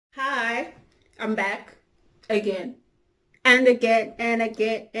I'm back again and again and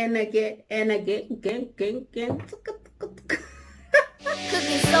again and again and again.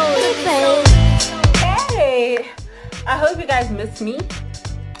 Hey, I hope you guys miss me.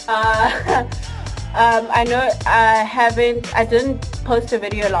 I know I didn't post a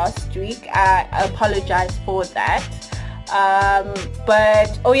video last week. I apologize for that.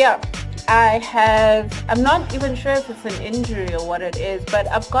 But oh yeah, I'm not even sure if it's an injury or what it is,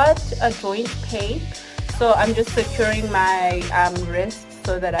 but I've got a joint pain, so I'm just securing my wrist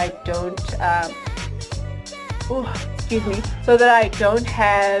so that I don't so that I don't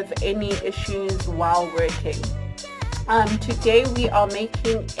have any issues while working. Today we are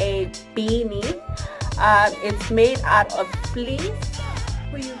making a beanie. It's made out of fleece.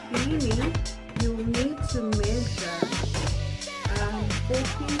 For your beanie, you need to measure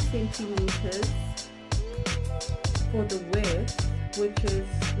 14 centimeters for the width, which is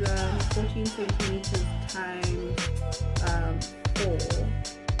 14 centimeters times 4.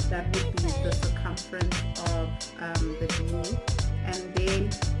 That would be the circumference of the beanie. And then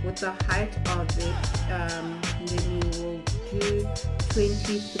with the height of it, then you will do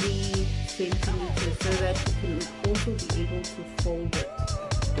 23 centimeters so that you can also be able to fold it,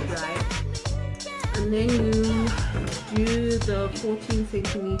 right? And then you do the 14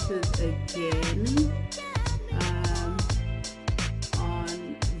 centimeters again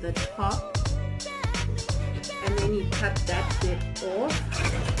on the top, and then you cut that bit off.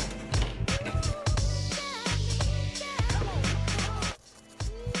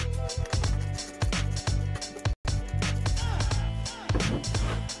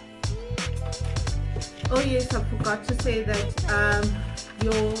 Oh yes, I forgot to say that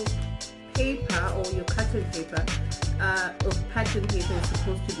your paper or your cutting paper or pattern paper is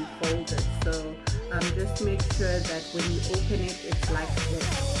supposed to be folded. So just make sure that when you open it, it's like this,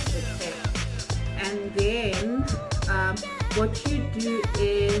 okay? And then what you do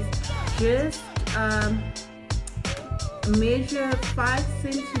is just measure 5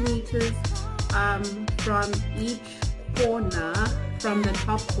 centimeters from each corner, from the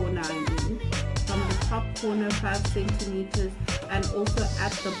top corner I mean. From the top corner 5 centimeters, and also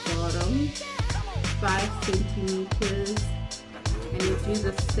at the bottom 5 centimeters, and you do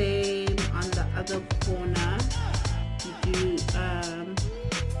the same on the other corner. You do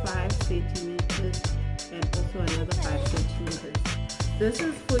 5 centimeters and also another 5 centimeters. This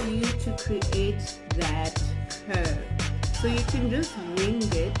is for you to create that curve, so you can just wing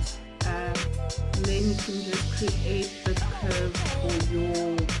it, and then you can just create the curve for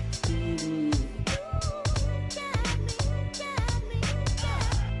your beanie.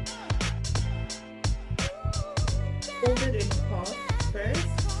 Fold it in half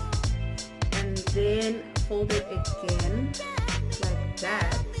first, and then fold it again like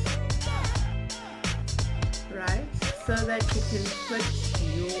that, right? So that you can put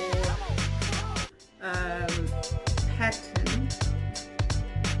your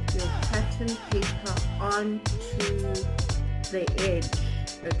pattern paper onto the edge,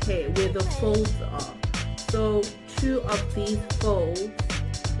 okay, where the folds are. So 2 of these folds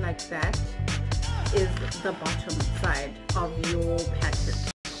like that is the bottom side of your pattern,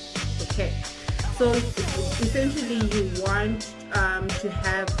 okay? So essentially you want to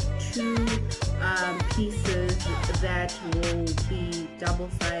have 2 pieces that will be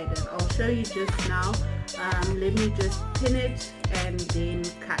double-sided. I'll show you just now. Let me just pin it and then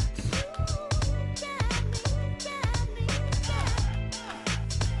cut.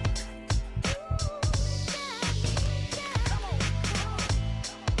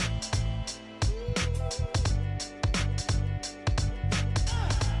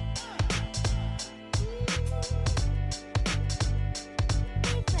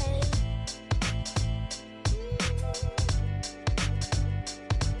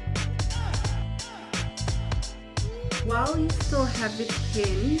 While you still have it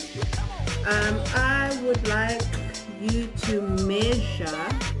pinned, I would like you to measure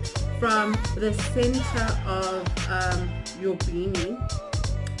from the center of your beanie,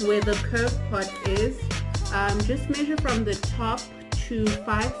 where the curve part is. Just measure from the top to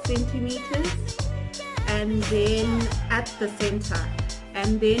 5 centimeters, and then at the center,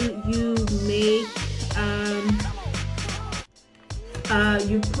 and then you make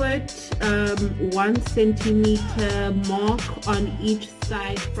you put 1 centimeter mark on each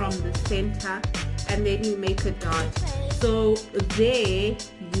side from the center, and then you make a dot. So there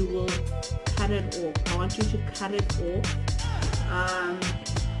you will cut it off. I want you to cut it off.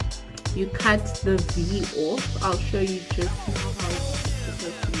 You cut the V off. I'll show you just now how it's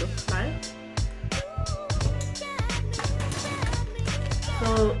supposed to look like.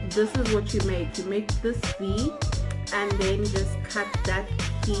 So this is what you make. You make this V and then just cut that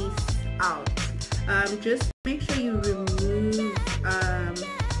piece out. Just make sure you remove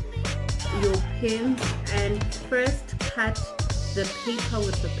your pins and first cut the paper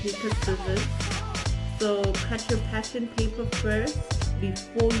with the paper scissors. So cut your pattern paper first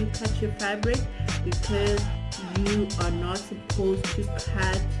before you cut your fabric, because you are not supposed to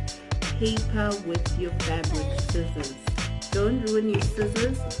cut paper with your fabric scissors. Don't ruin your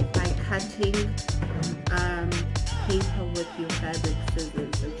scissors by cutting paper with your fabric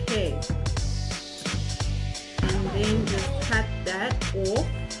scissors, okay? And then just cut that off,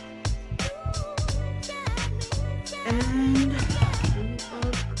 and we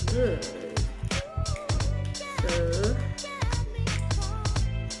are good. So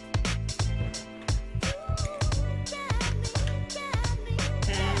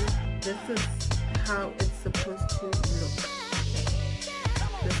this is how it's supposed to look. Okay.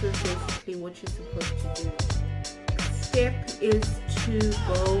 This is basically what you're supposed to do. Step is to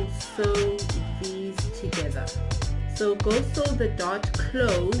go sew these together. So go sew the dot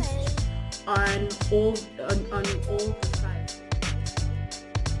closed on all the sides.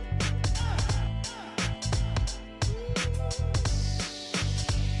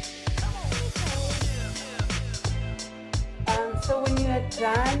 So when you are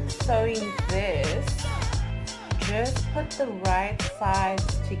done sewing this, just put the right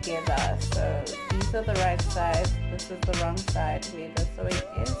sides together. So these are the right sides, this is the wrong side where the sewing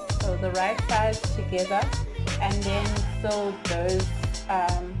is. So the right sides together, and then sew those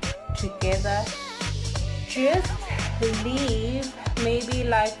together. Just leave maybe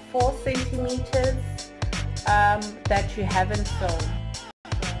like 4 centimeters that you haven't sewn.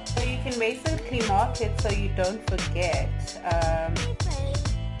 So you can basically mark it so you don't forget.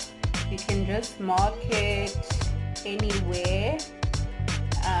 You can just mark it anywhere.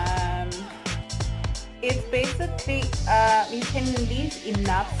 It's basically you can leave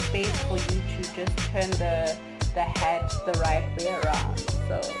enough space for you to just turn the hat the right way around.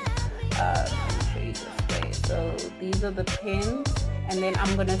 So let me show you this way. So these are the pins, and then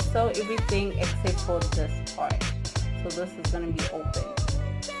I'm gonna sew everything except for this part. So this is gonna be open.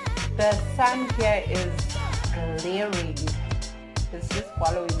 The sun here is glaring. It's just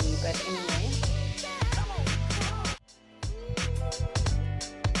following me, but anyway.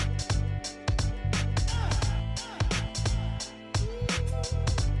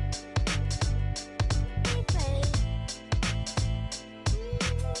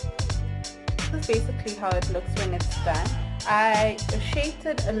 This is basically how it looks when it's done. I shaped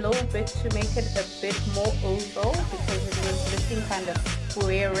it a little bit to make it a bit more oval because it was looking kind of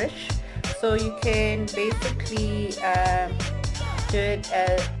squarish. So you can basically do it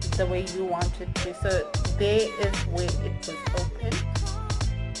the way you want it to. So there is where it was open.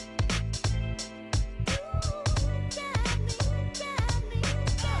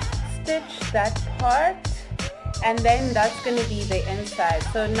 Stitch that part, and then that's going to be the inside.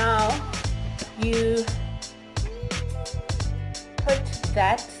 So now you put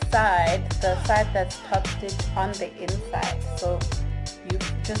that side, the side that's top stitch, on the inside. So you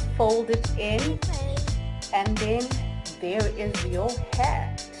just fold it in, and then there is your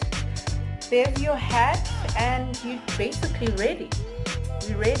hat. There's your hat, and you're basically ready.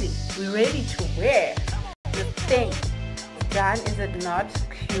 We're ready to wear the thing. Done. Is it not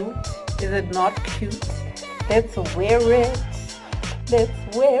cute? Is it not cute? Let's wear it.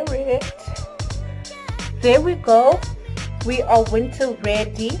 Let's wear it. There we go. We are winter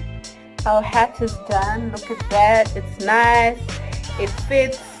ready. Our hat is done. Look at that. It's nice. It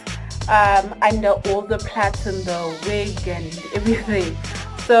fits under all the plaits and the wig and everything.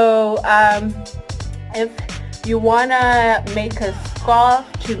 So if you wanna make a scarf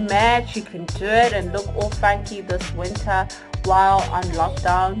to match, you can do it and look all funky this winter while on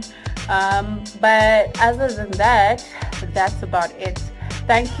lockdown. But other than that, that's about it.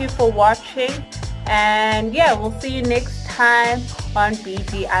 Thank you for watching, and yeah, we'll see you next time on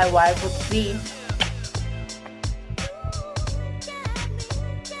BDIY with Z.